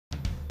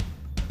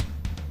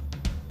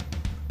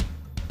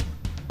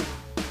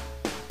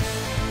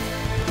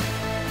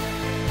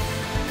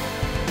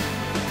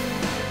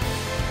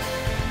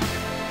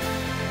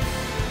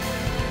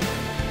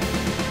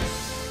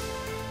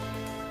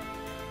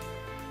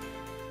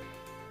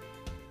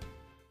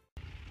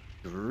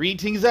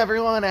Greetings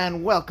everyone,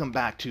 and welcome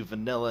back to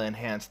Vanilla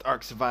Enhanced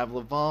Ark Survival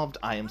Evolved.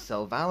 I am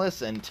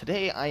Selvalis, and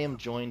today I am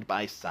joined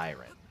by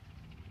Siren.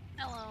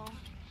 Hello.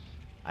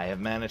 I have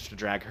managed to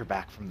drag her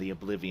back from the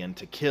Oblivion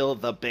to kill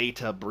the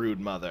Beta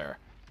Broodmother.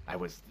 I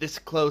was this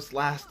close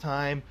last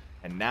time,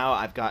 and now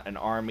I've got an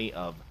army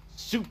of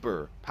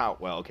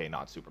well, okay,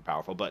 not super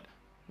powerful, but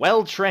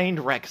well-trained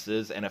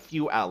Rexes and a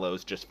few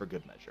Allos just for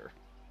good measure.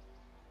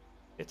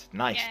 It's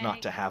nice Yay.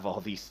 not to have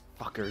all these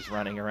fuckers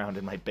running around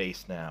in my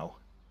base now.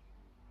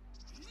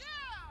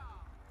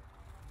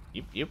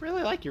 You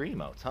really like your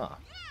emotes, huh?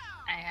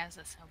 I has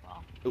a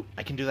snowball. Ooh,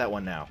 I can do that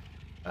one now.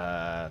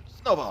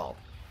 Snowball!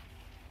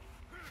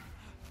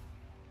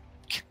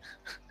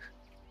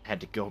 Had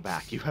to go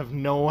back. You have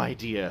no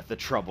idea the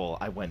trouble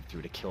I went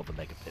through to kill the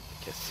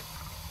Megapithecus.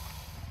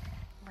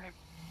 Right.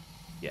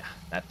 Yeah,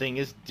 that thing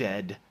is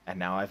dead, and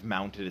now I've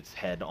mounted its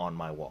head on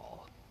my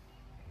wall.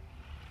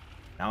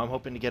 Now I'm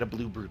hoping to get a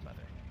blue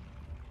broodmother.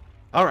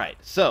 Alright,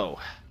 so...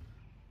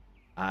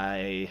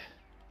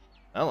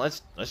 Well,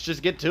 let's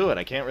just get to it.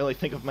 I can't really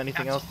think of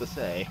anything else to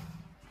say.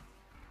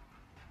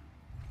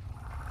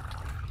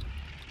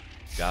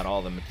 Got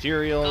all the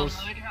materials.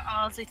 Go murder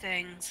all the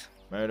things.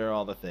 Murder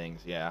all the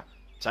things, yeah.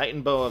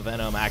 Titan Boa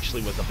Venom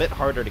actually was a bit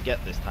harder to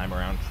get this time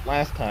around.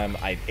 Last time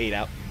I ate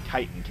out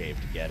Titan Cave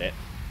to get it.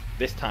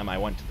 This time I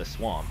went to the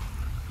swamp.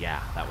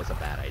 Yeah, that was a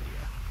bad idea.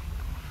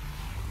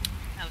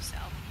 No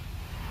self.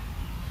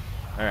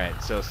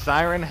 Alright, so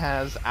Siren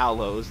has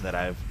Allos that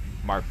I've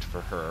marked for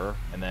her,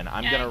 and then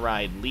I'm gonna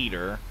ride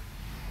Leader,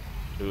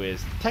 who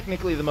is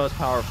technically the most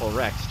powerful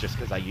Rex just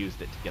because I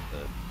used it to get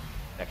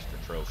the extra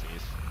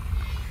trophies.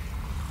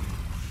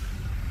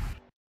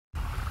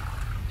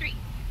 3,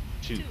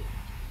 2,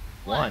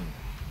 1.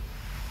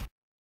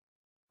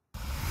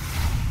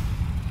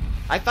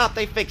 I thought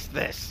they fixed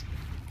this.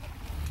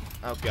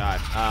 Oh god.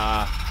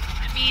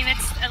 I mean,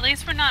 it's at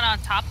least we're not on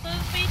top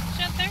of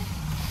each other.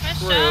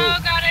 True. Oh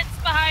god,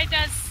 it's behind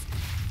us.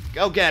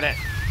 Go get it.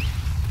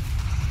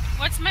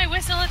 What's my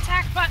whistle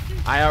attack button?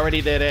 I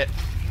already did it.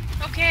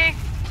 Okay.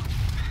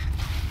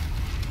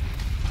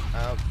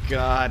 Oh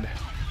god.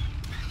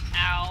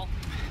 Ow.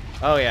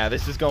 Oh yeah,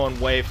 this is going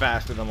way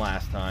faster than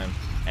last time.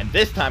 And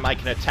this time I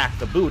can attack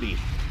the booty.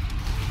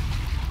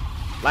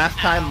 Last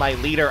time my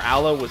Leader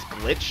Allo was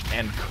glitched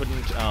and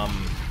couldn't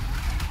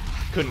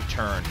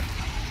turn.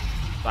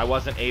 So I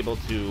wasn't able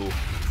to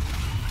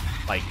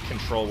like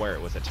control where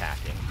it was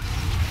attacking.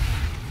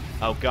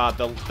 Oh god,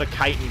 the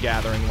chitin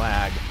gathering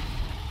lag.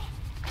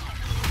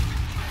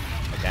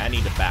 Okay, I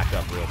need to back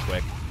up real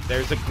quick.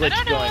 There's a glitch going on.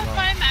 I don't know if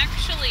I'm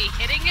actually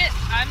hitting it.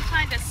 I'm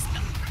kind of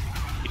stuck.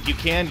 If you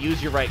can,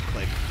 use your right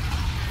click.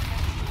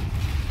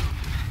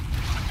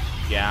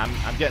 Yeah,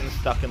 I'm getting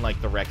stuck in like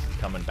the Rex is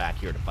coming back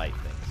here to fight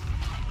things.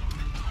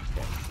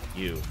 Okay,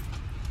 you.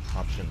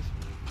 Options.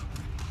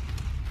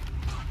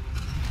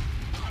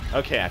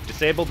 Okay, I've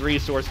disabled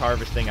resource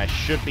harvesting. I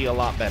should be a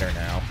lot better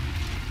now.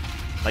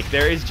 Like,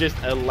 there is just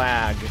a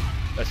lag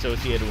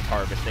associated with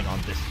harvesting on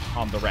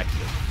the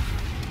Rexes.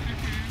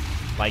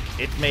 Like,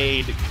 it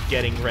made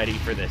getting ready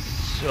for this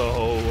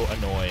so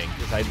annoying,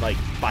 because I'd, like,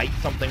 bite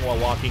something while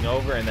walking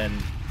over, and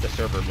then the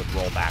server would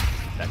roll back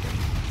in seconds.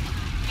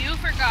 You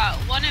forgot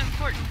one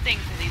important thing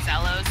for these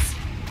Allos.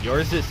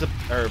 Yours is,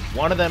 or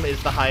one of them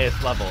is the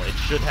highest level. It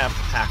should have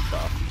attack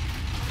buff.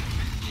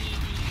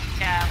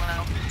 Yeah,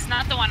 well, it's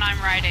not the one I'm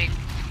riding,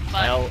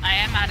 but well, I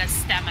am out of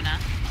stamina.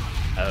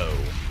 Oh.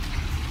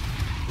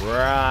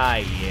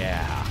 Right,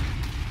 yeah.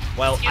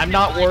 Well, I'm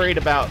not worried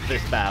about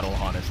this battle,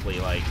 honestly,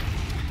 like...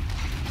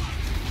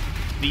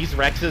 These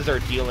Rexes are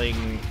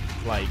dealing,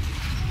 like,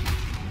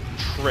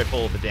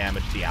 triple the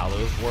damage the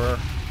Allos were.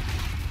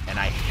 And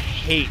I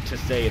hate to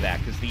say that,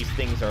 because these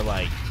things are,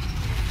 like,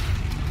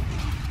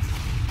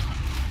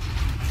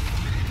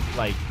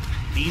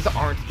 these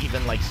aren't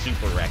even, like,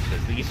 super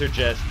Rexes. These are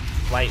just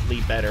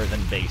slightly better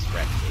than base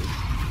Rexes.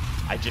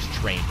 I just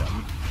trained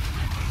them.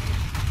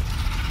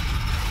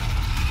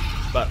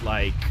 But,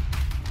 like,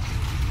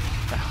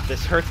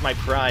 this hurts my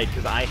pride,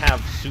 because I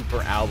have super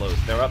Allos.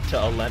 They're up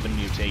to 11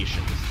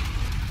 mutations.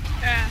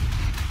 Yeah.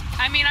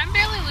 I mean, I'm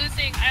barely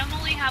losing. I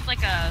only have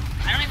like I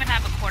don't even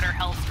have a quarter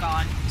health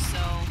gone, so...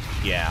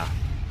 Yeah.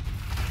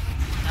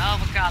 Oh,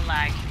 my god,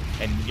 lag.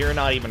 And you're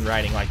not even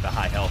riding like the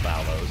high health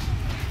Allos.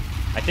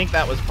 I think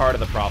that was part of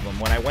the problem.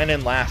 When I went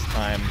in last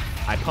time,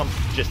 I pumped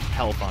just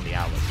health on the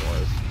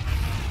Allosaurs.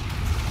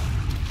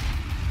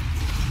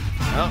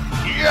 Oh,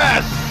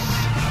 yes!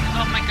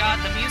 Oh my god,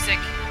 the music.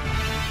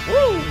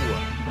 Woo!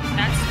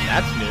 That's new.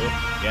 That's new,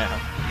 yeah.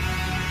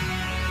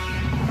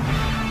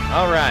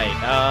 Alright,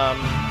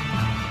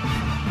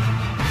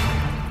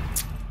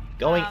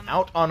 going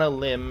out on a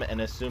limb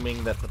and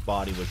assuming that the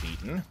body was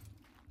eaten.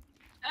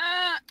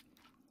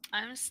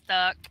 I'm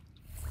stuck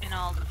in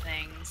all the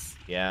things.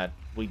 Yeah,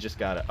 we just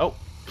gotta... Oh!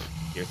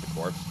 Here's the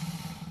corpse.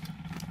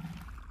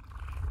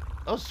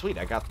 Oh, sweet,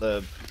 I got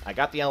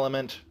the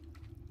element.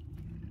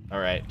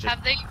 Alright,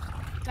 just...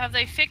 Have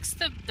they fixed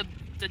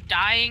the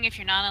dying if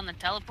you're not on the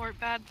teleport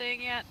pad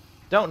thing yet?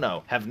 Don't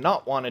know. Have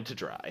not wanted to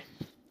try.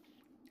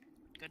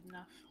 Good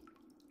enough.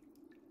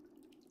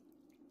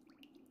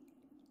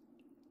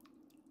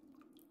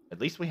 At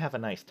least we have a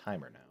nice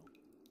timer now.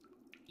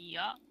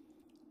 Yeah.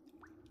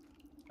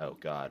 Oh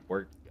god,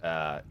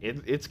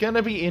 it's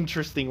gonna be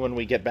interesting when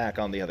we get back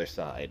on the other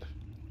side.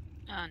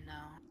 Oh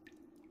no.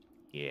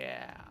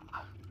 Yeah.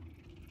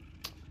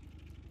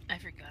 I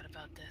forgot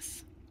about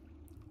this.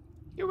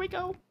 Here we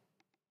go.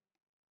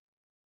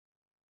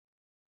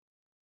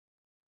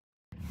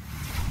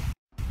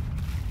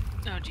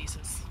 Oh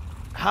Jesus.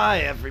 Hi,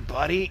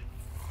 everybody.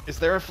 Is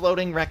there a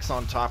floating Rex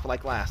on top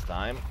like last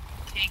time?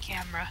 Hey,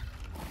 camera.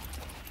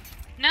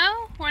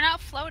 No, we're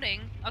not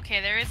floating. Okay,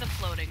 there is a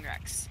floating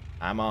Rex.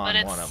 I'm on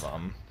one of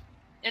them.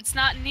 It's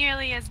not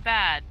nearly as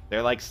bad.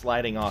 They're like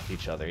sliding off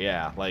each other,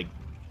 yeah. Like,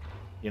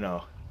 you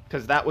know,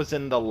 because that was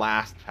in the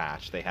last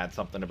patch. They had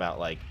something about,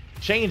 like,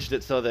 changed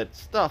it so that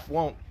stuff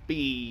won't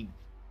be,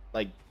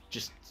 like,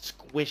 just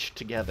squished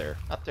together.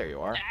 Oh, there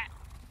you are. Ah.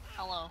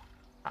 Hello.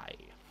 Hi.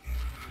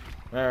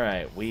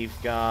 Alright, we've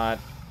got,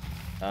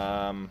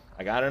 I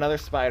got another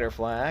spider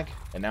flag,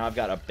 and now I've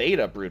got a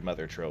beta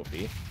broodmother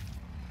trophy.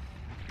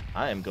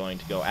 I am going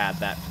to go add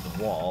that to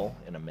the wall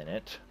in a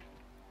minute.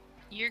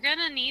 You're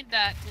gonna need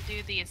that to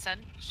do the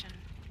Ascension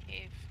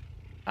Cave.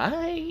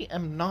 I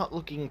am not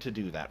looking to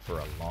do that for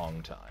a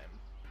long time.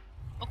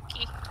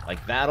 Okay.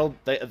 Like,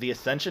 the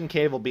Ascension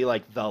Cave will be,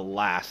 like, the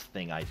last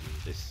thing I do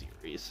this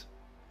series.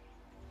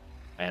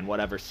 And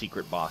whatever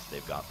secret boss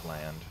they've got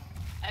planned.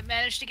 I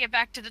managed to get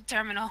back to the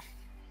terminal.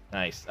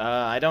 Nice.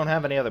 I don't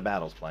have any other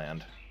battles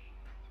planned.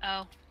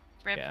 Oh.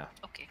 Rip. Yeah.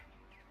 Okay.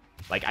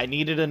 Like, I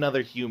needed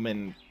another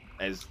human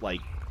as,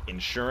 like,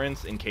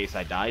 insurance in case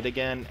I died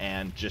again,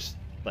 and just,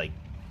 like,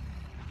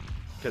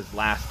 because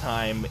last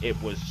time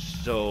it was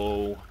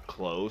so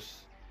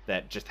close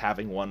that just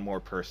having one more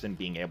person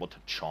being able to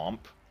chomp,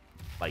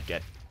 like,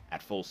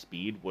 at full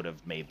speed would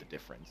have made the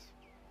difference.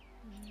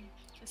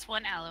 This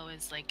one aloe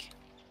is, like,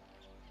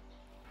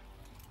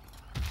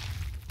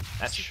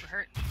 That's super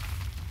hurt.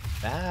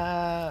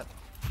 That...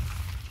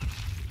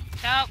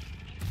 Nope.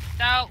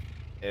 No.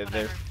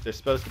 They're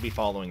supposed to be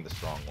following the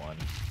strong one.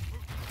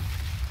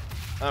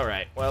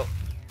 Alright, well,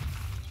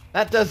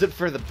 that does it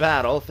for the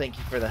battle. Thank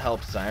you for the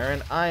help,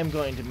 Siren. I'm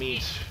going to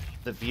meet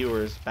the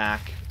viewers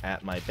back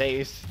at my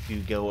base to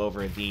go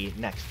over the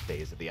next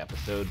phase of the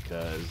episode,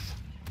 because,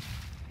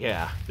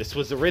 yeah, this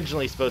was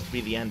originally supposed to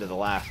be the end of the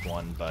last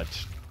one, but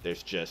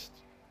there's just,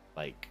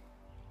 like,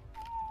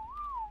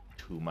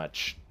 too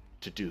much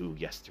to do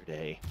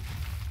yesterday.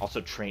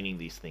 Also, training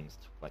these things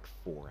took like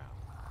 4 hours.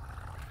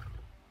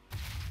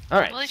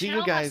 Alright, Well, see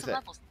you guys at...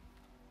 levels.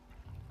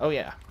 Oh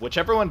yeah,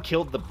 whichever one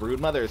killed the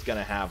broodmother is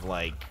gonna have,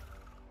 like...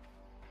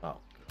 Oh,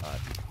 God.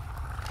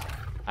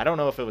 I don't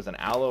know if it was an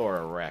aloe or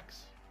a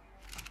rex,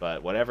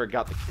 but whatever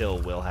got the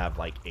kill will have,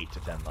 like, 8 to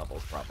 10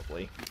 levels,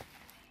 probably.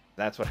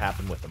 That's what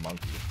happened with the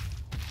monkey.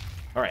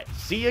 Alright,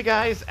 see you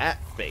guys at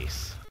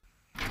base.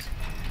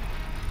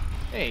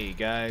 Hey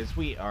guys,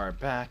 we are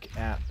back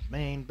at the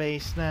main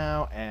base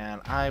now,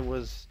 and I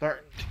was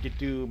starting to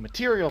do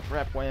material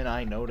prep when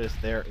I noticed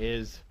there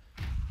is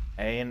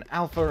an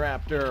Alpha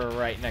Raptor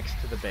right next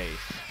to the base.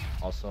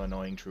 Also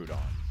annoying Trudons.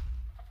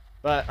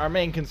 But our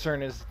main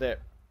concern is that...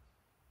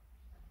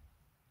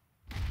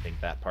 Think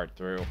that part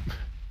through.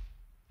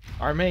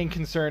 Our main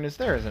concern is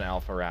there is an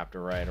Alpha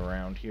Raptor right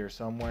around here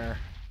somewhere.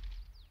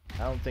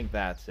 I don't think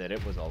that's it.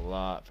 It was a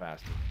lot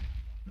faster.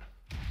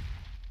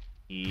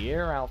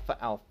 Here, Alpha,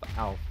 Alpha,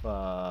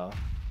 Alpha.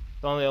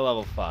 It's only a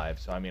level 5,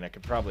 so I mean I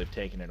could probably have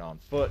taken it on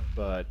foot,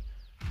 but,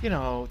 you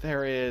know,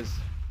 there is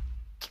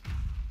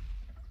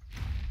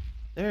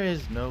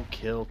no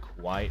kill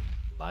quite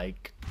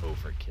like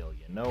overkill,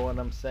 you know what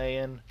I'm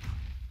saying?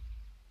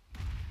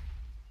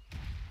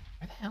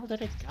 Where the hell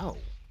did it go?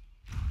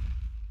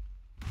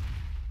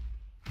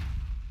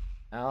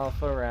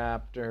 Alpha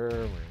Raptor,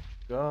 where'd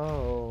you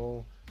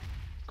go?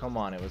 Come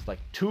on, it was like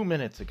 2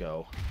 minutes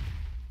ago.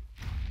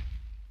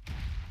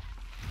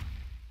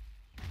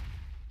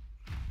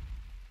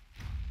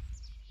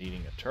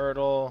 Eating a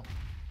turtle.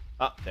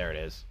 Oh, there it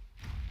is.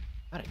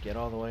 How'd it get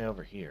all the way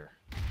over here?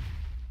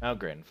 Oh,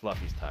 great, and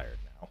Fluffy's tired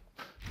now.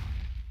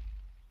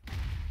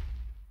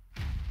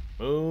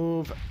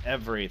 Move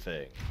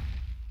everything.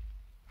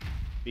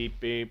 Beep,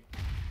 beep.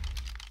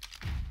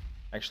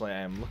 Actually,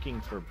 I am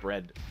looking for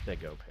bread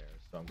stego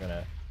pears, so I'm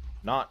gonna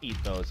not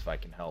eat those if I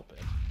can help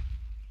it.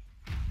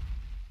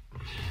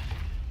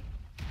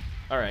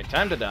 Alright,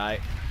 time to die.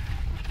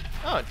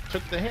 Oh, it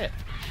took the hit.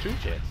 2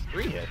 hits,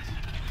 3 hits.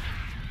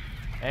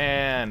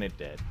 And it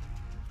did.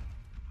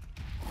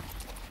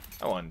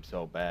 That wasn't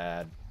so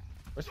bad.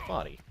 Where's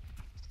Spotty?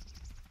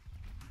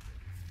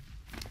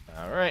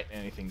 Alright,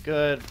 anything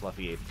good?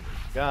 Fluffy ate the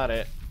got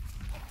it.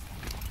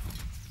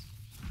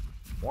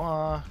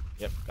 Wah.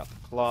 Yep, got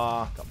the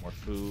claw, got more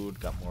food,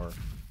 got more...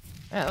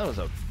 Yeah, that was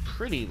a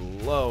pretty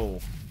low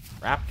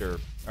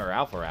raptor, or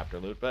alpha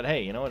raptor loot, but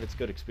hey, you know what? It's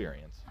good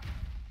experience.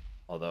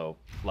 Although,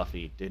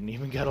 Fluffy didn't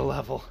even get a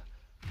level.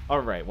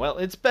 Alright, well,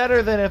 it's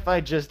better than if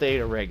I just ate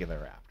a regular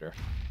raptor.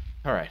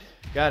 Alright,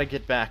 gotta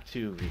get back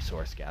to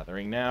resource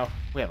gathering now.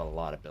 We have a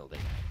lot of building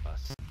ahead of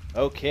us.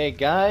 Okay,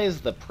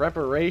 guys, the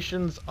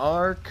preparations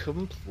are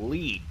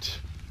complete.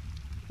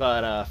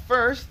 But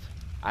first,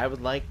 I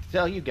would like to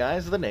tell you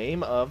guys the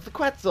name of the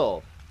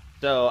Quetzal.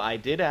 So I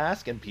did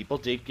ask, and people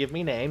did give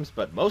me names,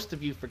 but most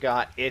of you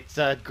forgot it's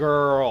a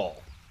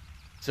girl.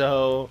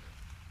 So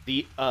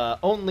the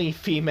only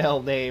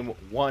female name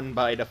won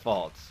by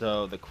default.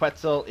 So the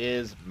Quetzal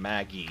is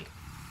Maggie.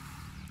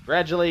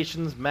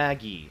 Congratulations,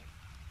 Maggie.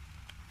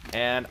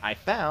 And I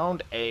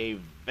found a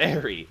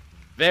very,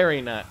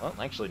 very nice... Well,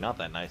 actually not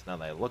that nice now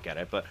that I look at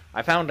it, but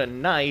I found a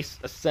nice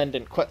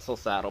Ascendant Quetzal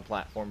saddle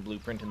platform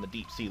blueprint in the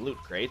deep sea loot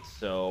crates,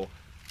 so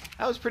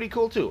that was pretty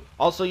cool too.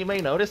 Also, you may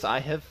notice I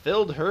have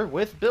filled her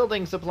with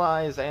building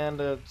supplies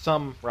and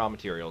some raw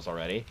materials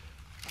already.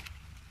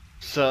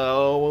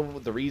 So,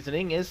 the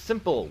reasoning is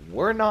simple.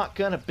 We're not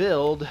gonna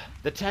build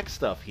the tech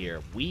stuff here.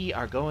 We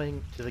are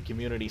going to the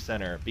community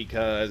center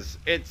because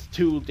it's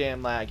too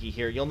damn laggy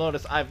here. You'll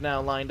notice I've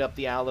now lined up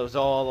the aloes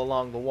all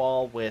along the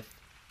wall with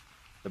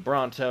the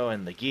Bronto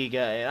and the Giga,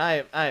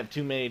 and I have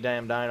too many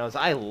damn dinos.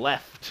 I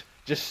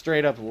just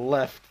straight up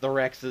left the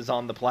Rexes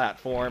on the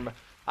platform.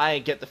 I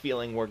get the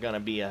feeling we're gonna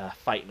be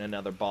fighting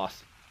another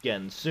boss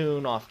again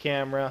soon off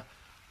camera,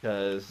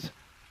 because,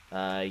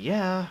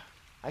 yeah...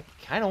 I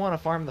kind of want to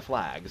farm the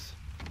flags.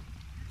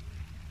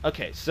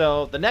 Okay,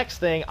 so the next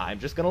thing, I'm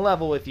just going to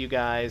level with you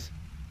guys.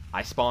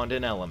 I spawned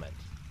an element.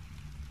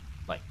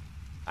 Like,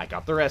 I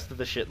got the rest of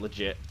the shit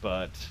legit,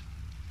 but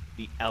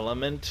the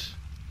element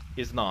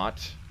is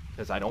not,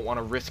 because I don't want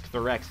to risk the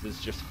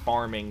Rexes just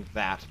farming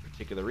that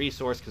particular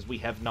resource, because we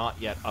have not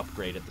yet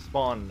upgraded the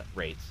spawn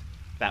rates.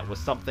 That was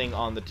something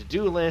on the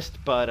to-do list,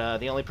 but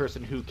the only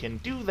person who can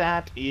do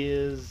that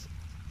is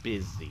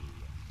busy.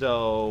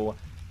 So,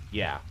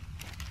 yeah.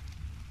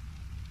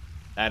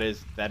 That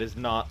is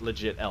not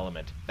legit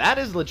element. That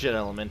is legit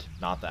element,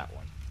 not that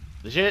one.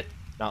 Legit,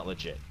 not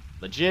legit.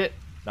 Legit,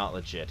 not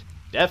legit.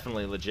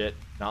 Definitely legit,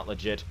 not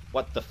legit.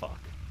 What the fuck?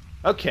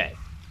 Okay,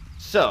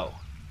 so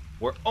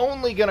we're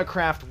only gonna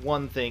craft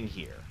one thing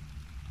here.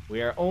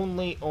 We are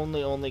only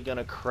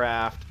gonna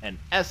craft an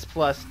S+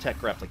 tech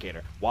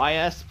replicator. Why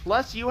S+,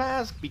 you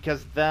ask?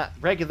 Because that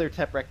regular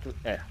tech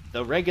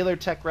the regular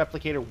tech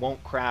replicator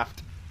won't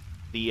craft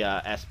the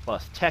S+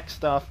 tech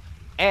stuff.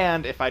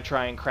 And if I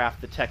try and craft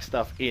the tech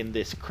stuff in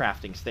this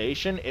crafting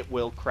station, it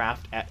will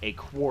craft at a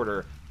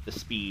quarter the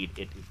speed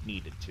it is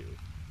needed to.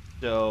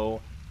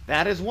 So,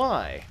 that is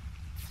why.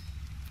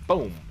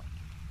 Boom.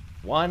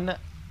 One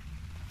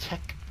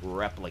tech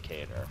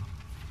replicator.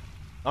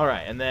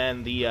 Alright, and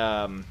then the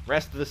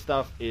rest of the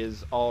stuff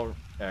is all...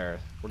 we're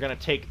going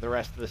to take the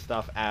rest of the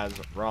stuff as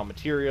raw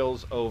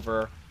materials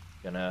over.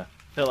 Gonna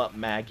fill up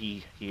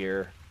Maggie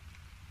here.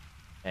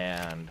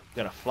 And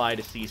gonna fly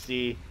to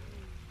CC.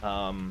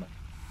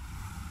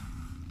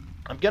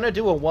 I'm gonna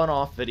do a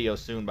one-off video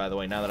soon, by the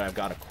way, now that I've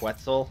got a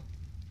Quetzal.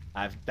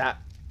 I've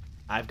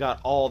got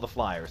all the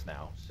flyers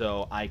now,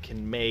 so I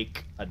can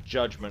make a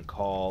judgment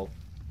call.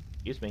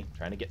 Excuse me,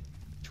 trying to get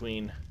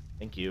between.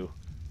 Thank you.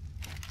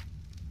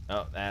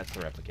 Oh, that's the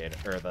replicator,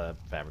 or the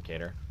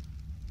fabricator.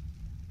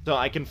 So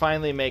I can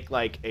finally make,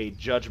 like, a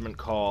judgment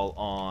call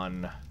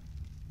on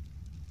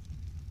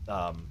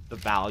the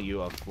value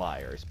of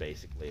flyers,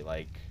 basically.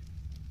 Like,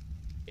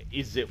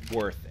 is it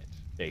worth it?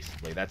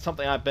 Basically, that's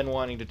something I've been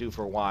wanting to do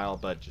for a while,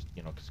 but just,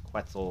 you know, because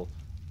Quetzal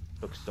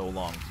took so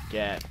long to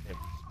get.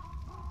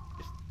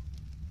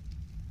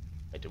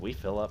 Wait, did we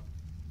fill up?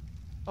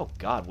 Oh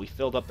god, we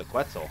filled up the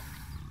Quetzal.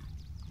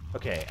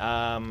 Okay,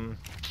 I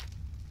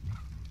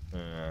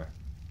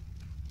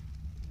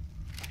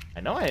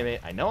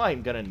know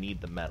I'm gonna need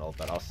the metal,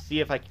 but I'll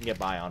see if I can get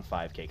by on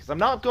 5k, because I'm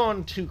not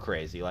going too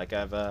crazy. Like,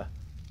 I've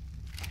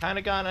kind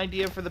of got an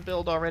idea for the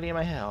build already in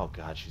my head. Oh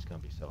god, she's gonna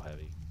be so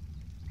heavy.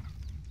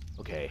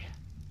 Okay.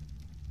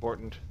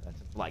 Important.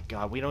 That's like,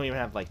 god, we don't even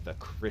have like the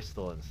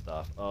crystal and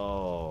stuff.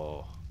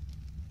 Oh,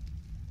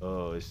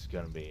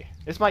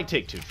 this might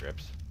take 2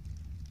 trips.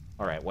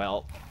 All right,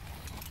 well,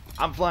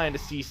 I'm flying to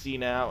CC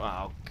now.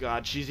 Oh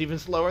god, she's even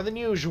slower than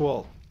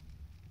usual.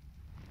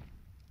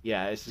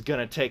 Yeah, this is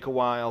gonna take a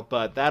while,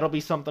 but that'll be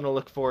something to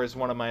look for as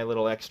one of my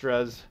little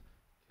extras,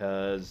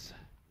 because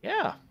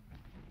yeah,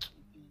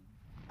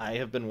 I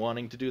have been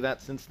wanting to do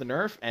that since the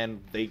nerf,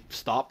 and they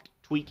stopped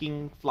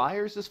tweaking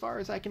flyers as far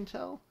as I can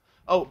tell.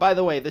 Oh, by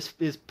the way, this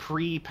is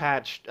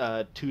pre-patch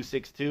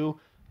 262.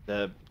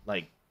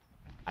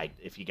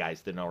 If you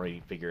guys didn't already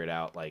figure it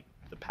out, like,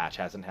 the patch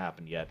hasn't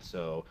happened yet.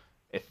 So,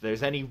 if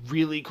there's any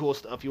really cool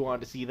stuff you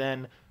want to see,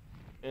 then,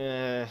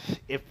 I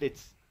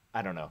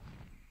don't know.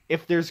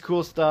 If there's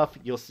cool stuff,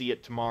 you'll see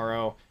it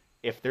tomorrow.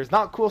 If there's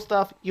not cool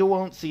stuff, you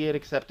won't see it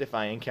except if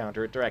I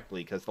encounter it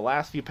directly, because the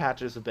last few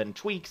patches have been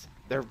tweaks.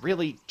 They're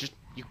really just,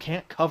 you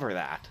can't cover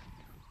that.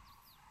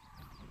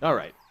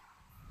 Alright,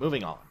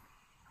 moving on.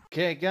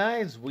 Okay,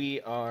 guys,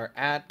 we are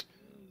at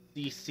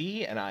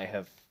CC, and I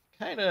have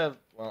kind of,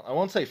 well, I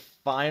won't say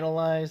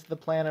finalized the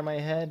plan in my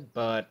head,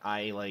 but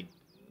I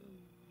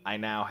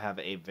now have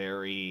a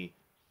very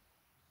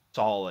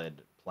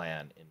solid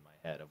plan in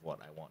my head of what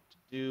I want to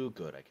do.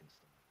 Good, I can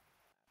still.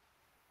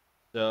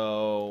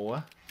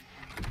 So,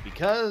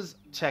 because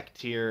tech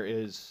tier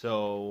is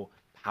so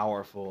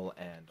powerful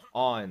and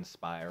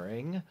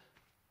awe-inspiring,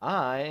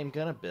 I am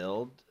gonna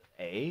build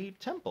a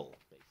temple,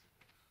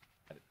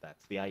 basically.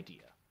 That's the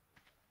idea.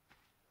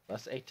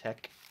 Plus a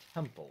tech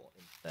temple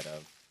instead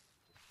of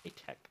a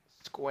tech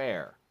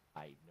square.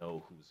 I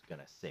know who's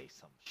gonna say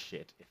some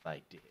shit if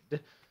I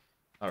did.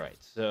 Alright,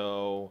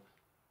 so...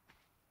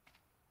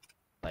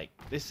 like,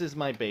 this is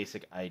my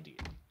basic idea.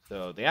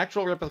 So, the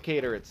actual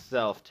replicator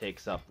itself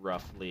takes up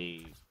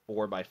roughly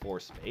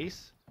 4x4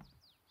 space.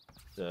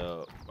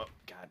 So, oh,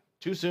 God,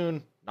 too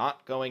soon.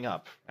 Not going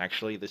up.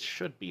 Actually, this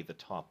should be the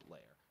top layer.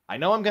 I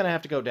know I'm gonna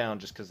have to go down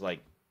just because, like,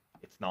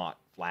 it's not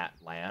flat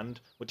land,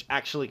 which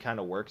actually kind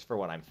of works for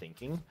what I'm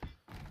thinking.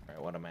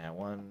 Alright, what am I at?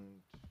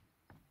 1,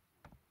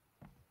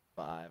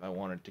 5. I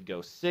wanted to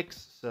go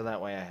 6, so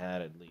that way I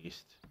had at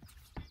least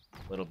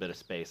a little bit of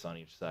space on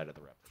each side of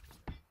the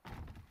replicator.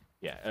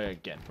 Yeah,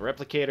 again, the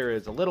replicator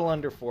is a little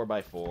under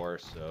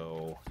 4x4,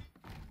 so,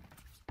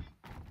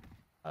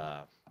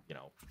 you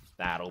know,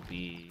 that'll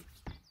be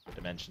the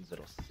dimensions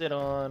it'll sit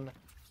on.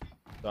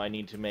 So I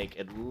need to make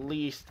at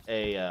least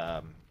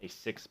a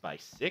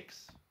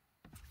 6x6.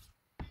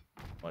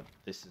 But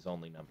this is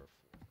only number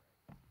 4.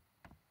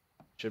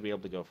 Should be able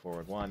to go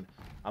forward 1.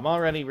 I'm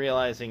already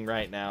realizing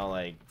right now,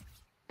 like,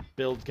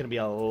 build's gonna be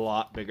a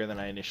lot bigger than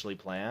I initially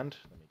planned.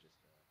 Let me just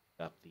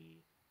up the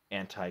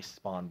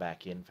anti-spawn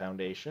back in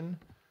foundation.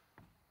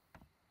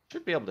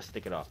 Should be able to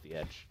stick it off the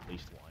edge, at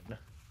least 1.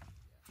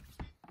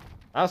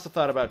 I also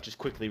thought about just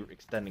quickly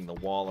extending the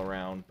wall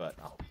around, but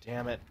oh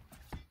damn it.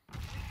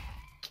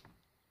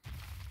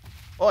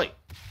 Oi!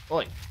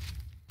 Oi!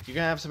 You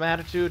gonna have some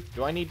attitude?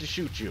 Do I need to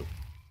shoot you?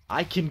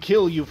 I can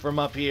kill you from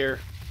up here.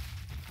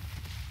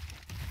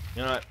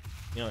 You know what?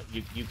 You know,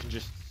 you can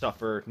just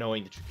suffer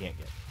knowing that you can't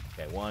get me.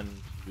 Okay, 1,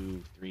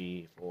 2,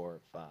 3, 4,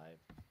 5.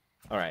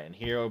 Alright, and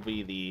here will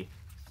be the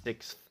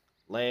 6th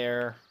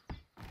layer.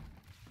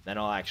 Then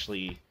I'll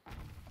actually...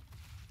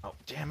 oh,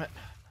 damn it.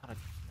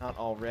 Not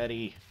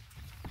already.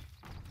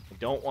 I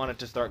don't want it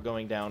to start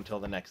going down till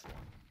the next one.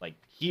 Like,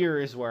 here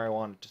is where I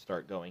want it to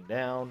start going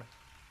down.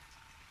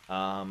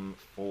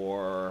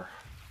 Where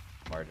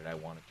did I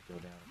want it to go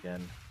down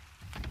again?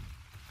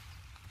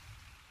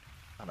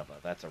 Son of a...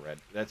 that's a red...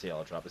 that's a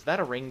yellow drop. Is that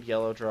a ringed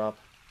yellow drop?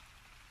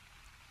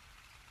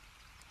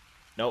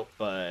 Nope,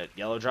 but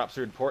yellow drops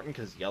are important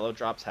because yellow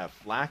drops have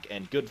flak,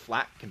 and good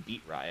flak can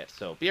beat Riot.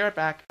 So, be right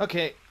back.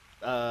 Okay,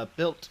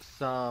 built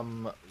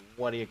some...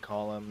 what do you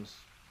call them?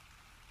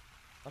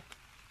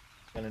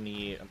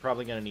 I'm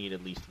probably gonna need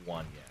at least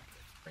 1, yeah.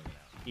 Bring it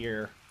out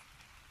here.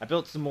 I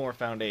built some more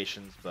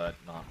foundations, but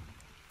not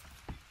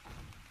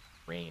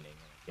raining.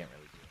 I can't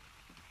really do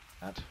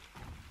that.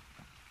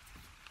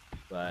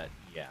 But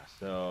yeah,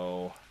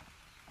 so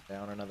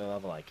down another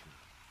level.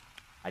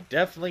 I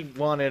definitely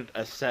wanted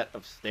a set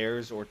of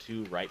stairs or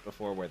 2 right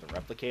before where the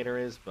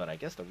replicator is, but I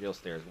guess the real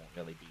stairs won't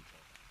really be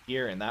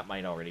here, and that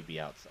might already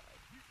be outside.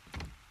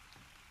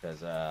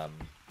 Because I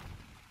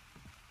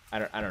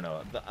don't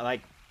know.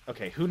 Like,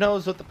 okay, who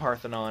knows what the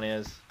Parthenon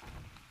is?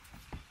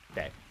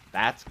 Okay,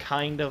 that's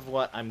kind of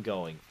what I'm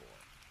going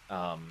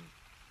for.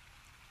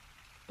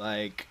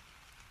 Like,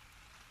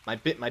 my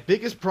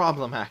biggest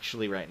problem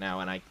actually right now,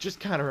 and I just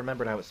kind of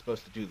remembered I was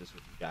supposed to do this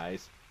with you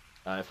guys.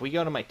 If we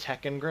go to my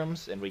tech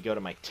engrams and we go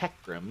to my tech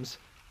grims,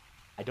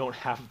 I don't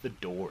have the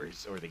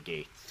doors or the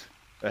gates.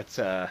 That's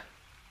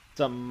it's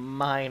a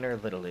minor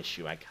little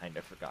issue I kind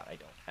of forgot I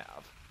don't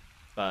have.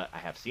 But I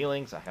have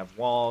ceilings, I have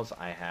walls,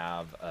 I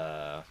have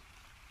the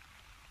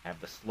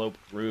sloped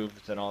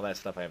roofs and all that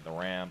stuff. I have the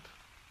ramp.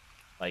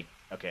 Like,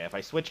 okay, if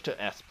I switch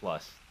to S+,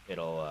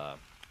 it'll,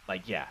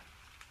 like, yeah.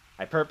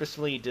 I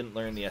purposely didn't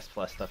learn the S+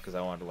 stuff because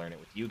I wanted to learn it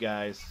with you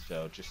guys,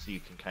 so just so you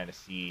can kind of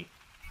see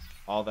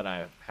all that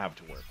I have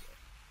to work with.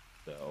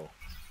 So,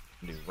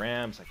 I can do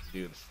ramps, I can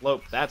do the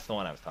slope. That's the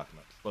one I was talking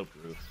about, the sloped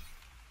roof.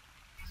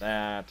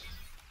 That.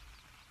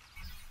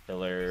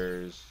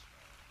 Pillars.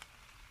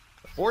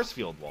 The force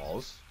field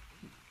walls.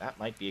 That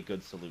might be a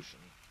good solution.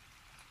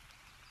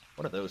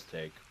 What do those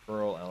take?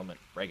 Pearl, element,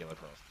 regular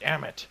pearls.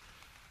 Damn it!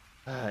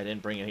 I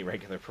didn't bring any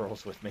regular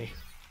pearls with me.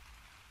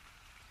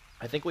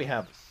 I think we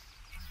have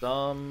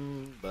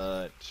some,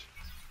 but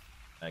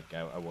like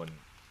I wouldn't.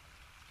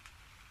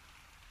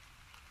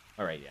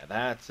 Alright, yeah,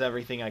 that's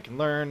everything I can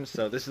learn.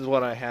 So this is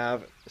what I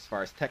have as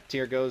far as tech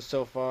tier goes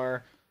so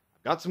far.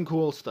 I've got some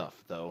cool stuff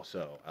though,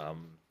 so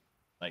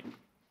like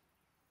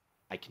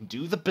I can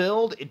do the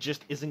build, it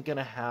just isn't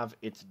gonna have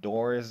its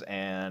doors,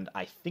 and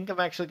I think I'm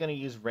actually gonna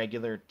use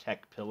regular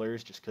tech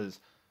pillars just because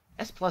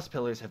S+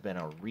 pillars have been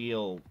a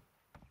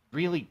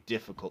really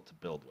difficult to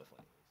build with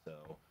lately.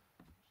 So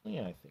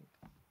yeah, I think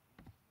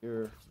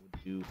here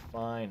would do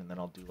fine, and then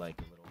I'll do like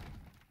a little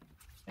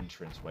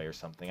entranceway or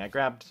something. I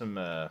grabbed some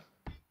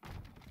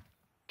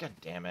God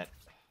damn it.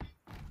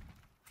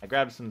 I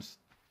grabbed some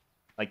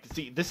like,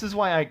 see, this is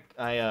why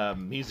I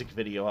music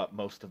video up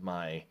most of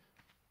my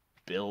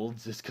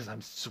builds, is because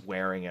I'm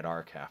swearing at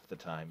Ark half the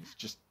time. It's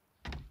just,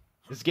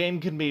 this game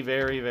can be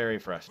very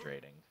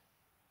frustrating.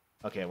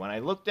 Okay, when I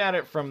looked at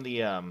it from the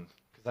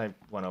because I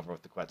went over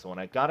with the Quetzal, when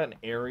I got an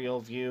aerial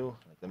view,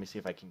 like, let me see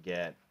if I can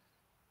get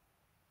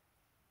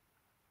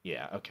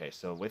Yeah, okay,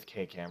 so with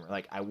K camera,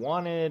 like I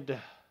wanted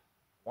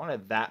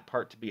that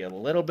part to be a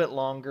little bit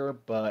longer,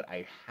 but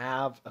I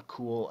have a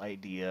cool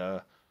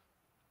idea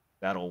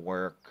that'll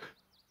work.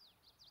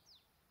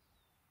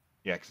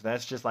 Yeah, because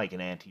that's just like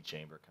an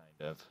antechamber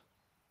kind of.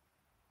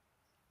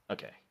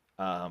 Okay.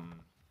 Um.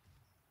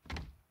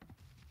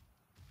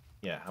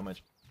 Yeah, how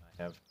much?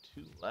 I have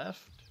 2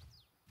 left.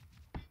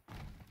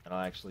 That'll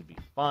actually be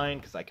fine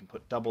because I can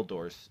put double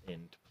doors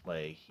into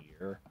play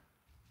here.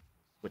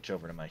 Switch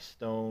over to my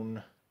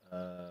stone. Did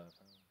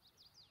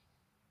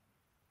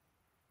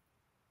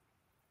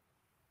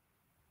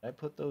I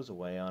put those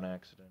away on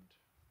accident?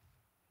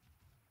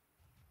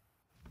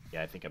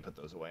 Yeah, I think I put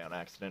those away on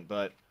accident,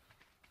 but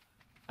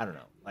I don't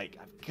know. Like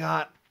I've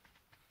got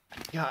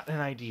an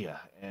idea,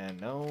 and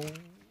no.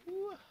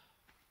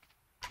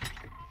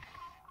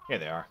 Here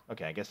they are.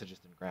 Okay, I guess I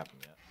just didn't grab them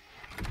yet.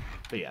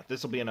 But yeah,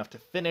 this will be enough to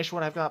finish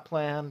what I've got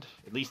planned,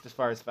 at least as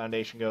far as the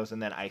foundation goes.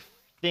 And then I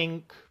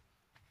think,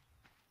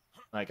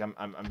 like,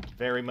 I'm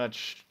very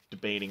much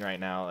debating right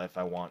now if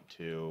I want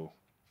to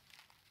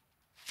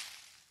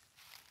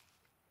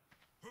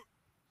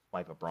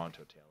wipe a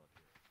Bronto tail up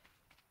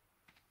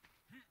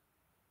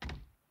here.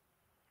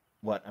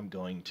 What I'm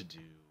going to do,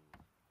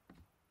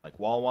 like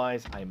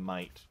wall-wise, I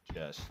might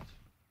just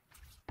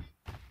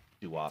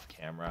do off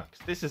camera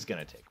because this is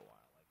gonna take a while.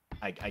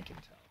 Like, I can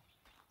tell.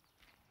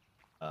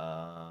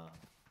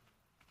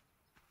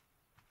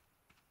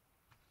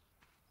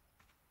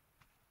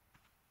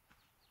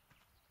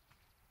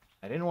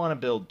 I didn't want to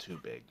build too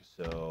big,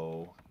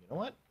 so you know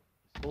what?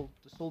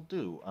 This'll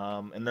do.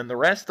 And then the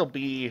rest will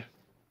be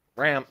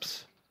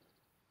ramps.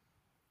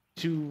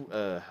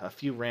 A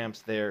few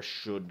ramps there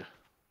should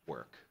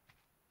work.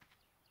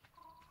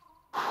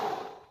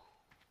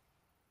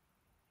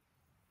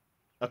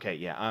 Okay,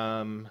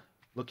 yeah.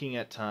 Looking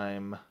at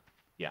time.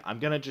 Yeah, I'm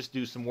gonna just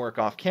do some work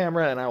off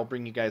camera, and I'll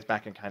bring you guys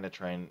back and kind of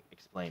try and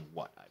explain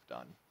what I've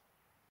done.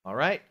 All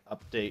right,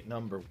 update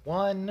number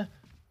 1.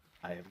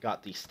 I have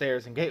got the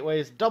stairs and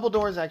gateways. Double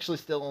doors actually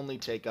still only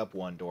take up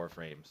 1 door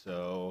frame,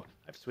 so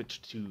I've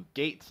switched to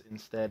gates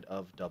instead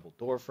of double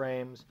door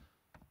frames.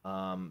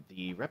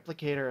 The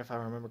replicator, if I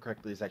remember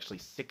correctly, is actually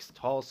 6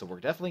 tall, so we're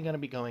definitely going to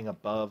be going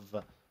above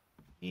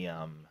the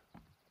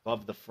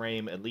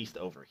frame, at least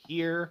over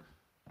here.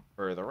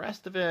 For the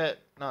rest of it,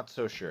 not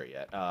so sure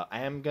yet.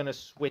 I am going to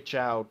switch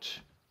out...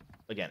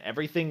 Again,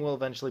 everything will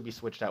eventually be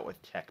switched out with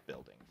tech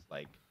buildings.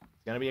 Like,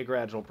 it's going to be a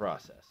gradual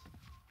process.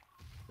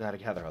 Got to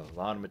gather a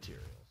lot of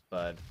materials,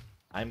 but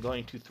I'm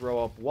going to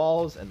throw up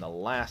walls, and the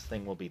last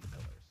thing will be the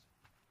pillars.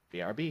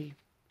 BRB.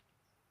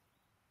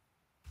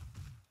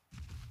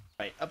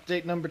 Right,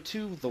 update number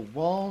 2. The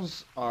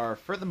walls are,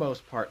 for the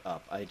most part,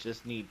 up. I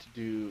just need to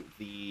do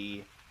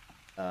the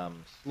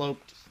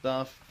sloped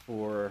stuff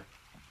for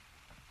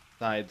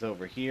sides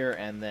over here,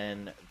 and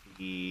then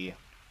the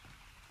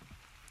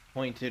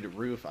pointed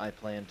roof I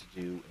plan to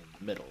do in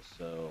the middle.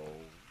 So,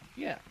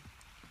 yeah.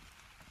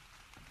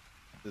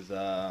 This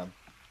is,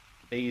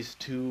 Phase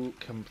 2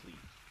 complete.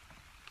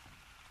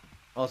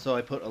 Also,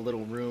 I put a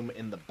little room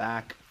in the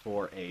back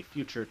for a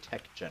future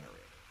tech generator.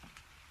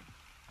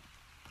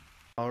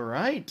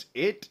 Alright,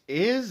 it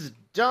is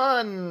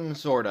done,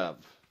 sort of.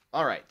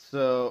 Alright,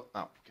 so...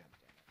 Oh, god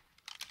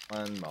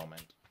damn it. One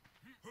moment.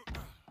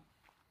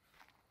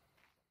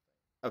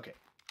 Okay,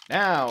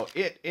 now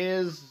it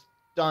is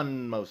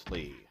done,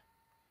 mostly.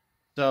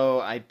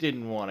 So, I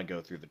didn't want to go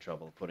through the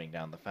trouble of putting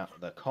down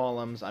the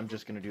columns. I'm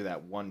just going to do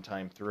that one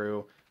time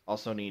through.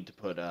 Also need to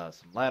put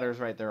some ladders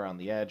right there on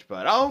the edge,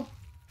 but oh!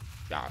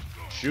 God,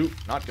 shoot,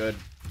 not good.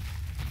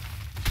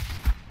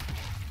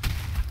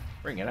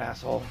 Bring it,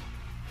 asshole.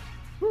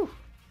 Whew.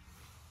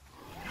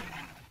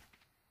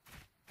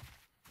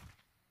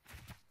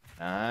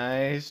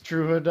 Nice,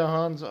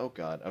 Troodons. Oh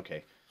god,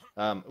 okay.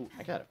 Ooh,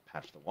 I gotta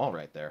patch the wall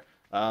right there.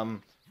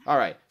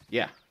 Alright,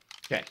 yeah.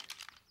 Okay.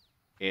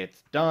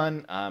 It's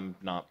done. I'm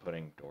not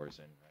putting doors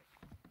in.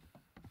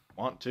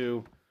 I want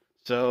to.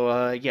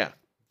 So, yeah.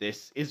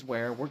 This is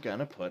where we're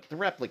gonna put the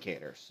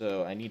replicator.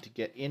 So I need to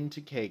get into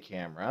K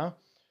camera.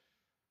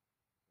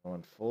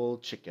 Going full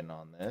chicken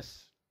on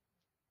this.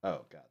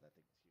 Oh god, that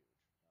thing's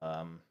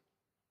huge.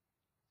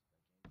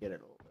 Get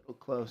it a little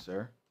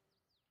closer.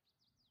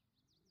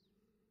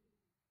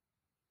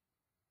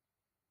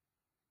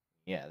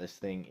 Yeah, this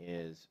thing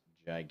is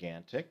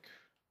gigantic.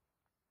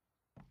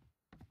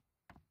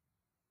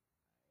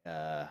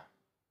 Gonna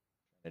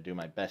do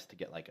my best to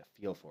get like a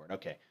feel for it.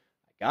 Okay,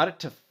 I got it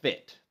to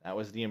fit. That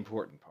was the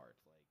important part.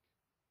 Like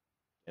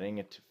getting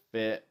it to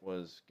fit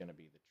was gonna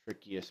be the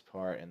trickiest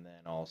part, and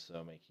then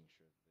also making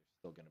sure that there's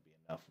still gonna be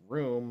enough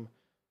room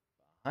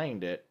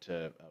behind it to.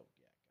 Oh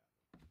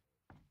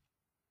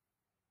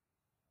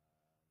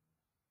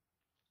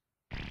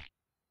yeah, got it.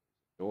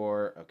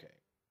 Door. Okay.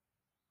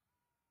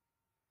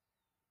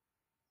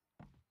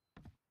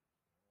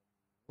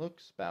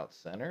 Looks about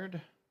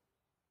centered.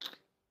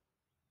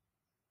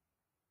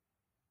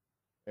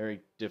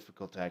 Very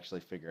difficult to actually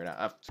figure it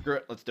out. Screw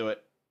it, let's do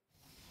it.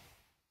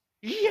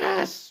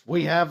 Yes!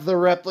 We have the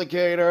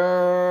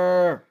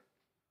replicator!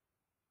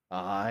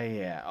 Ah,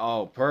 yeah.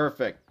 Oh,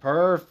 perfect.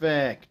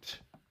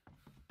 Perfect.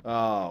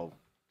 Oh,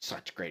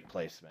 such great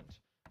placement.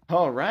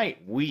 All right,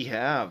 we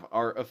have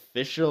our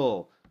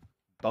official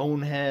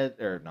bonehead,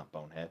 or not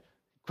bonehead,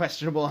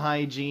 questionable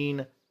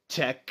hygiene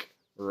tech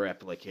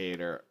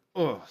replicator.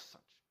 Oh,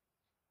 such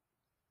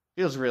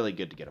feels really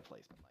good to get a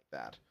placement like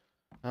that.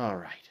 All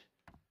right.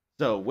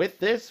 So with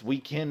this, we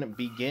can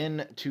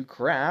begin to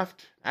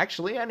craft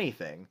actually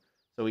anything.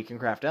 So we can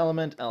craft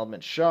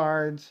element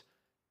shards,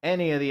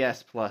 any of the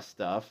S plus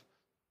stuff,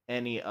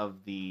 any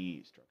of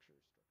the structures,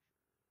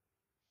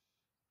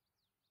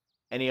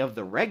 any of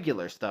the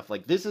regular stuff.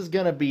 Like this is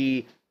gonna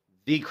be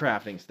the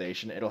crafting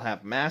station. It'll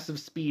have massive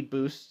speed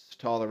boosts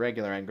to all the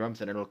regular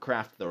engrams, and it'll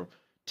craft the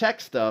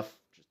tech stuff,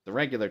 just the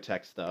regular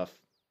tech stuff.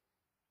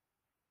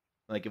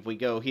 Like if we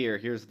go here,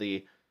 here's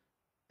the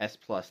S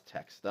plus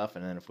tech stuff,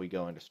 and then if we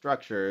go into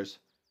structures,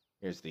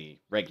 here's the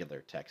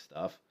regular tech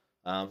stuff.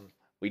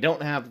 We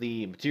don't have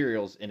the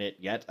materials in it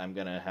yet. I'm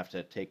gonna have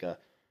to take a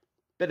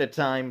bit of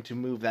time to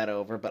move that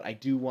over, but I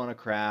do want to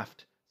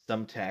craft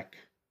some tech.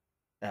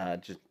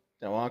 Just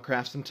I want to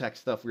craft some tech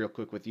stuff real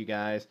quick with you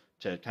guys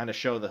to kind of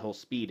show the whole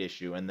speed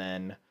issue, and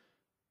then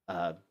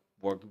uh,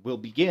 we'll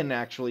begin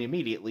actually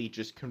immediately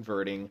just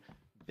converting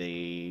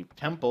the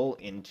temple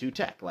into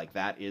tech. Like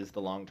that is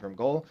the long-term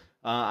goal.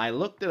 I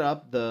looked it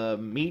up. The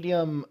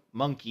medium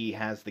monkey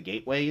has the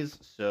gateways,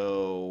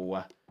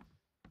 so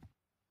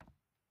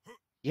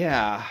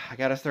yeah, I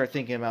gotta start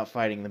thinking about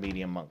fighting the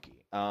medium monkey.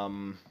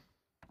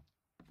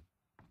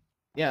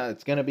 Yeah,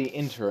 it's gonna be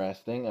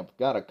interesting. I've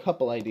got a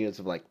couple ideas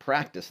of like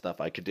practice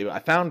stuff I could do.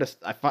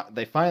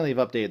 They finally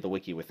have updated the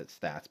wiki with its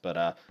stats,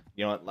 but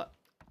you know what?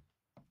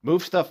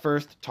 Move stuff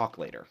first, talk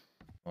later.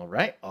 All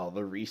right, all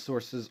the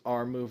resources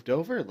are moved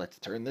over. Let's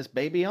turn this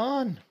baby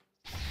on.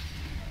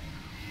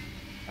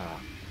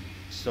 Ah,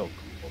 so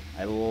cool.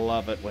 I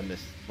love it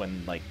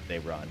when like they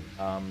run.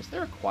 Is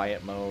there a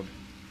quiet mode?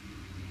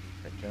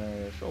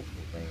 Generator, show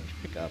full range,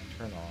 pick up,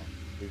 turn off,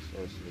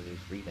 resources,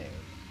 rename.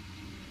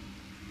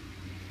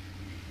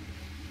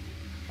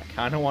 I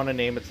kind of want to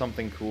name it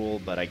something cool,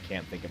 but I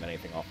can't think of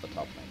anything off the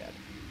top of my head.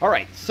 All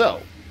right,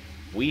 so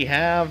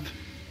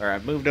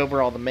I've moved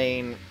over all the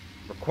main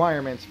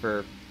requirements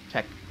for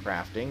tech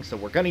crafting. So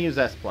we're going to use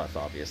S+,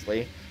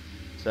 obviously.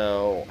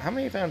 So how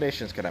many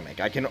foundations could I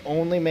make? I can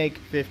only make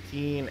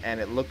 15, and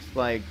it looks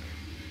like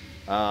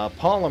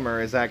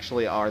polymer is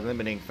actually our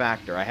limiting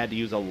factor. I had to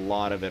use a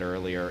lot of it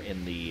earlier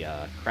in the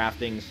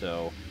crafting,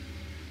 so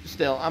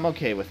still, I'm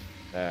okay with,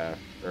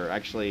 or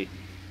actually,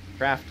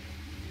 craft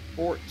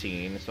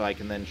 14, so I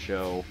can then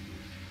show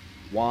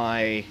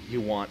why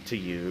you want to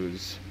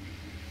use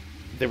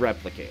the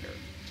replicator.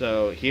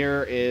 So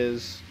here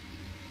is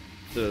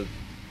the,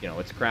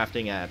 it's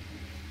crafting at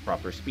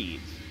proper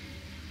speeds.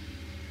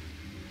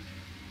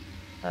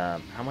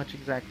 How much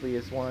exactly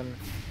is one?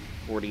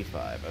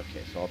 45.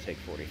 Okay, so I'll take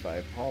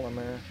 45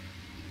 polymer.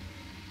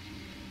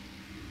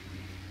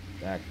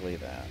 Exactly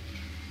that.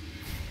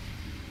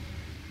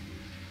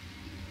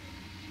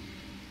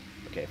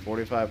 Okay,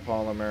 45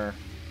 polymer,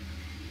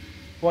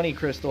 20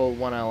 crystal,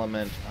 1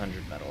 element,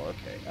 100 metal.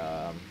 Okay,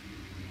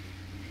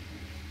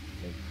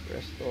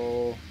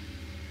 crystal,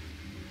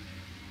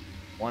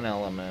 1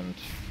 element,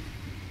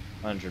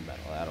 100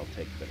 metal. That'll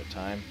take a bit of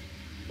time.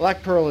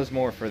 Black pearl is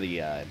more for the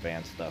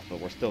advanced stuff,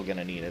 but we're still going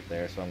to need it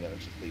there, so I'm going to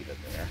just leave it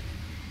there.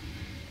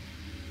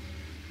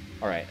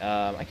 Alright,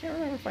 I can't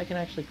remember if I can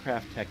actually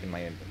craft tech in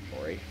my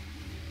inventory.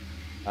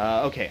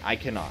 Okay, I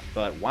cannot.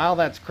 But while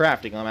that's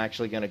crafting, I'm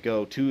actually going to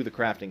go to the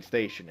crafting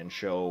station and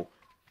show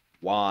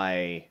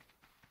why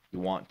you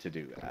want to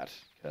do that.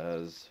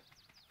 Because,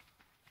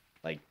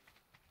 like,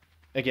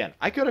 again,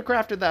 I could have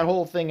crafted that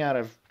whole thing out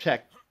of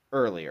tech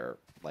earlier,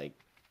 like,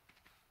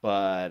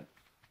 but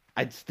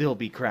I'd still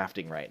be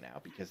crafting right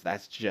now, because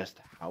that's just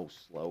how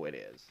slow it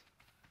is.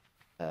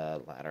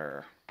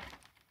 Ladder.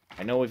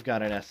 I know we've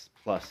got an S+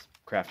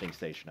 crafting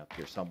station up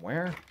here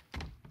somewhere.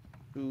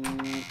 Ooh.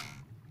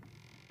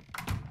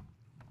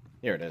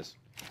 Here it is.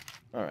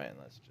 Alright,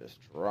 let's just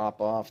drop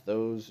off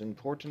those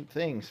important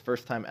things.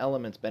 First time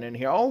element's been in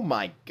here. Oh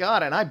my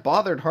god, and I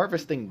bothered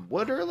harvesting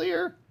wood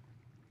earlier?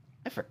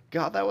 I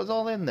forgot that was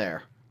all in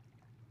there.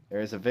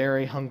 There is a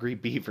very hungry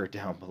beaver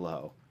down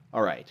below.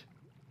 Alright.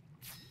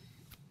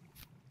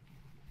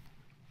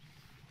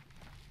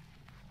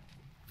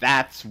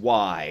 That's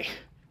why.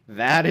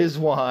 That is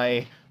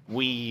why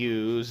we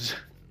use,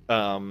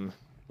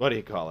 what do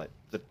you call it?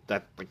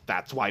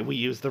 That's why we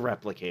use the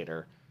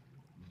replicator.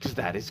 Because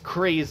that is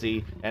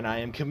crazy, and I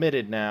am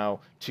committed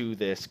now to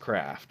this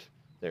craft.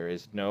 There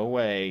is no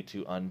way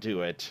to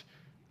undo it.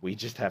 We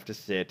just have to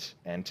sit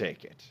and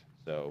take it.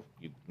 So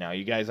now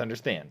you guys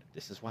understand.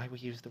 This is why we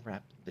use the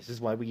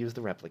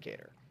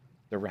replicator.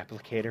 The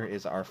replicator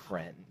is our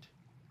friend.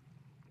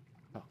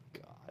 Oh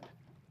god.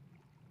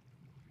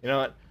 You know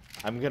what?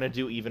 I'm gonna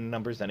do even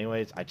numbers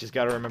anyways. I just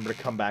gotta remember to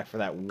come back for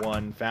that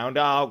one found.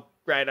 Oh,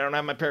 right, I don't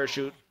have my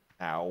parachute.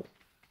 Ow.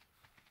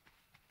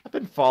 I've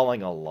been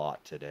falling a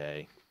lot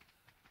today.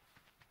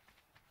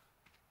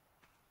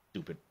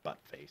 Stupid butt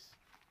face.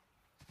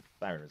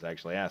 Siren was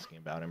actually asking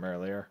about him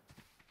earlier.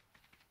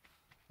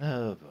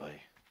 Oh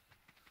boy.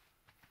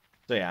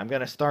 So yeah, I'm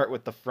gonna start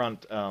with the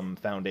front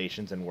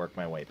foundations and work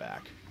my way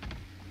back.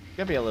 It's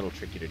gonna be a little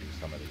tricky to do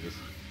some of these.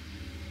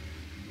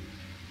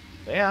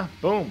 So yeah,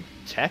 boom.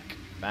 Tech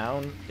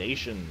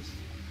foundations.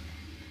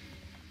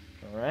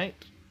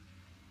 Alright.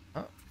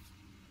 Huh.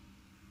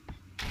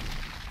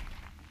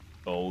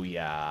 Oh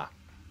yeah.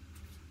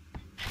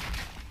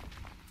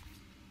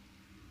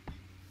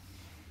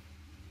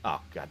 Oh,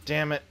 god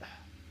damn it.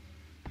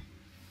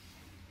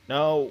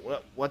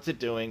 No, what's it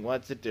doing?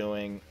 What's it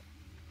doing?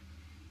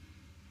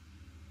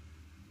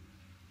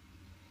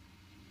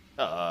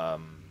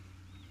 I'm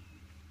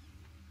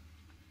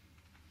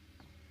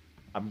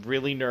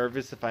really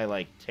nervous if I,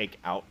 like, take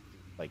out...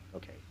 Like,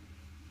 okay.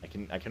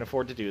 I can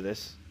afford to do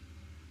this.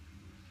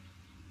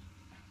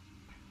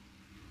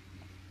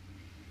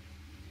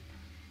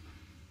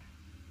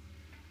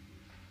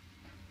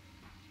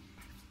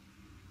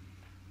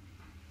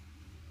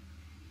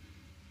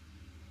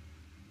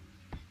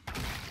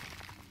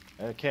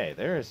 Okay,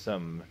 there is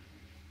some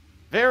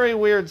very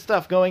weird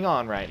stuff going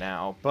on right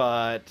now,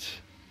 but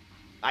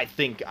I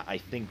think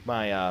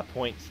my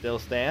point still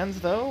stands,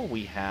 though.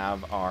 We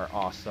have our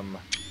awesome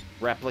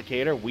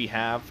replicator. We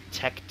have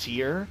tech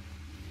tier.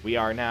 We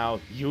are now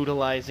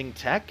utilizing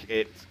tech.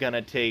 It's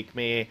gonna take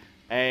me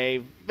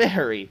a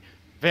very,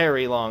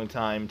 very long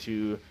time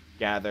to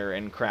gather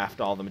and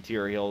craft all the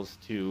materials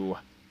to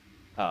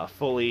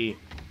fully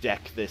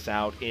deck this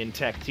out in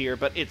tech tier,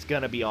 but it's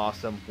gonna be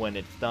awesome when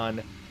it's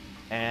done.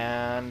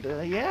 And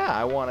yeah,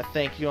 I want to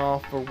thank you all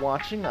for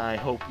watching. I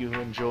hope you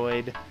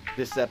enjoyed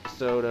this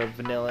episode of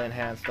Vanilla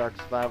Enhanced Dark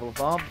Survival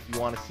Evolved. If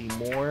you want to see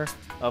more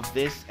of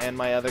this and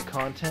my other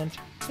content,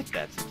 hit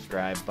that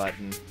subscribe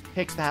button,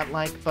 hit that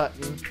like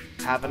button.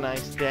 Have a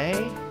nice day,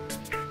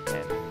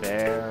 and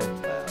farewell.